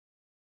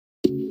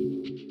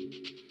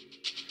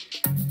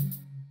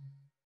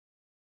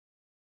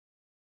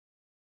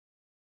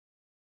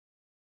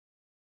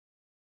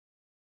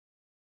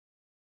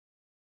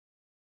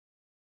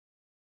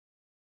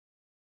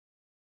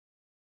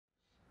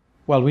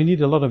Well, we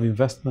need a lot of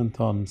investment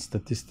on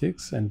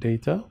statistics and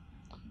data.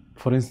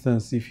 For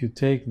instance, if you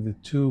take the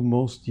two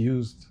most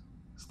used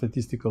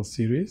statistical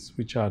series,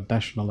 which are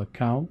national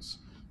accounts,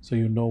 so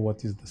you know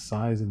what is the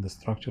size and the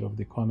structure of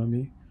the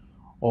economy,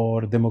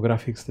 or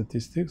demographic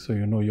statistics, so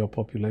you know your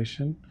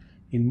population.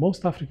 In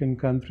most African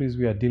countries,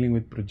 we are dealing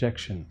with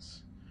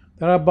projections.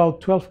 There are about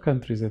 12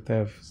 countries that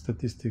have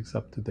statistics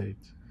up to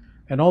date,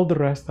 and all the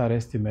rest are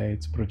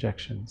estimates,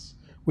 projections,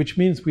 which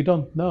means we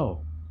don't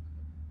know.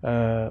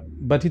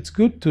 But it's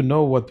good to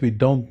know what we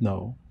don't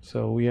know,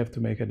 so we have to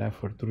make an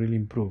effort to really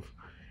improve.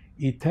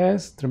 It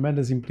has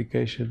tremendous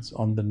implications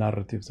on the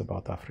narratives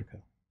about Africa.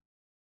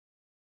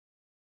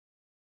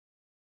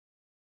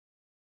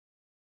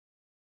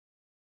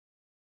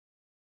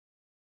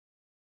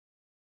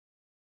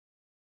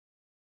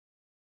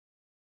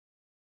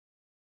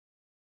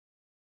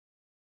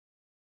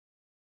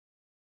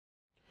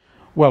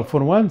 Well,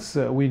 for once,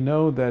 we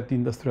know that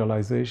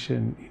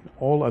industrialization in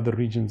all other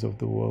regions of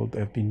the world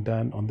have been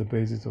done on the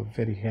basis of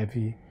very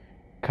heavy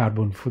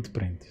carbon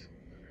footprint.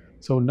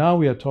 So now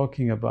we are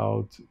talking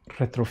about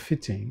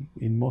retrofitting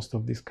in most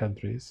of these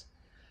countries,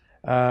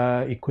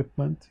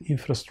 equipment,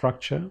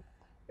 infrastructure,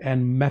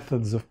 and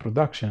methods of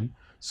production.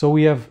 So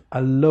we have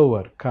a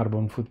lower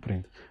carbon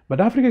footprint.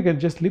 But Africa can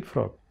just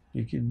leapfrog.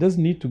 It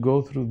doesn't need to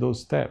go through those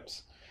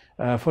steps.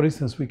 For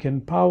instance, we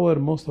can power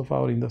most of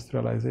our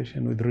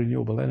industrialization with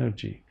renewable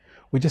energy.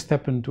 We just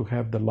happen to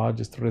have the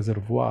largest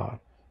reservoir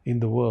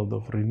in the world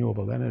of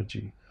renewable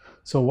energy.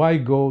 So why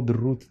go the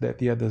route that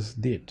the others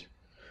did?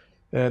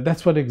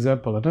 That's one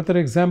example. Another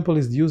example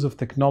is the use of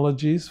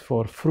technologies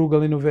for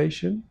frugal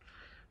innovation.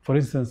 For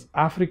instance,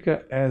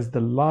 Africa has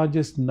the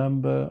largest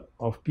number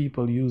of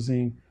people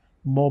using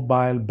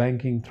mobile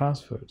banking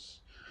transfers.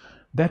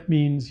 That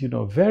means,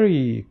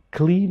 very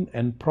clean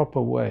and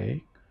proper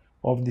way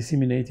of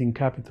disseminating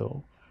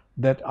capital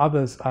that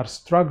others are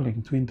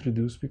struggling to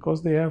introduce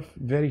because they have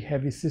very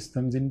heavy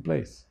systems in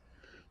place.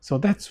 So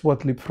that's what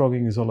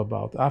leapfrogging is all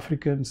about.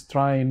 Africans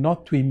trying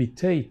not to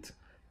imitate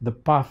the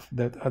path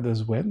that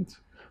others went,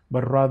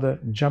 but rather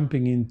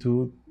jumping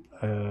into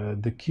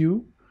the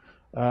queue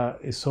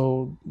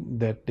so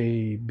that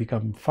they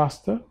become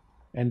faster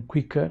and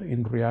quicker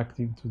in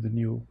reacting to the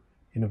new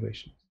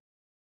innovations.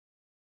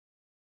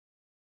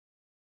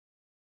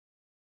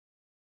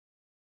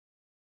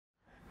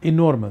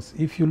 Enormous.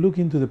 If you look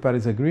into the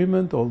Paris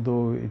Agreement,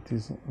 although it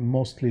is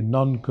mostly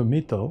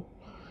non-committal,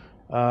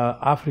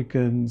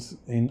 Africans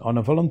on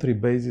a voluntary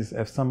basis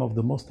have some of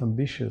the most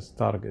ambitious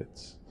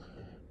targets.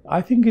 I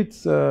think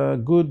it's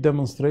a good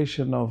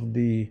demonstration of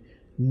the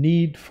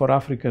need for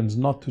Africans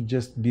not to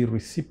just be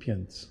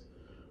recipients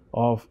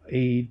of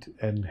aid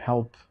and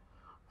help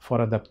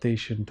for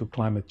adaptation to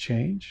climate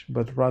change,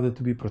 but rather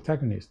to be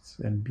protagonists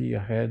and be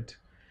ahead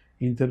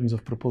in terms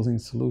of proposing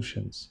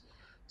solutions.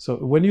 So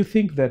when you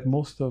think that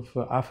most of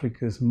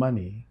Africa's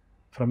money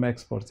from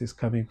exports is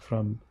coming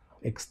from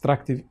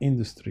extractive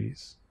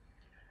industries,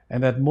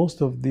 and that most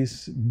of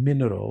these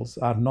minerals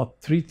are not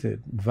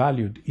treated,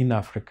 valued in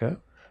Africa,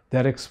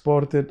 they're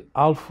exported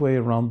halfway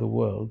around the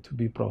world to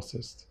be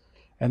processed.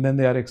 And then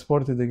they are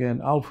exported again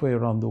halfway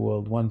around the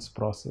world once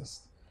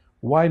processed.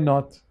 Why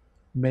not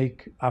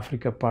make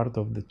Africa part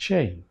of the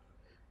chain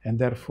and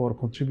therefore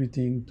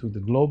contributing to the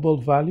global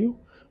value,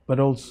 but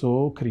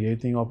also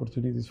creating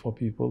opportunities for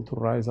people to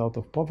rise out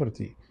of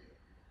poverty?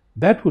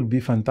 That would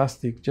be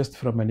fantastic just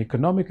from an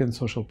economic and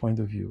social point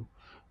of view,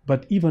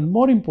 but even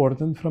more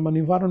important from an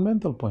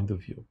environmental point of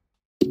view.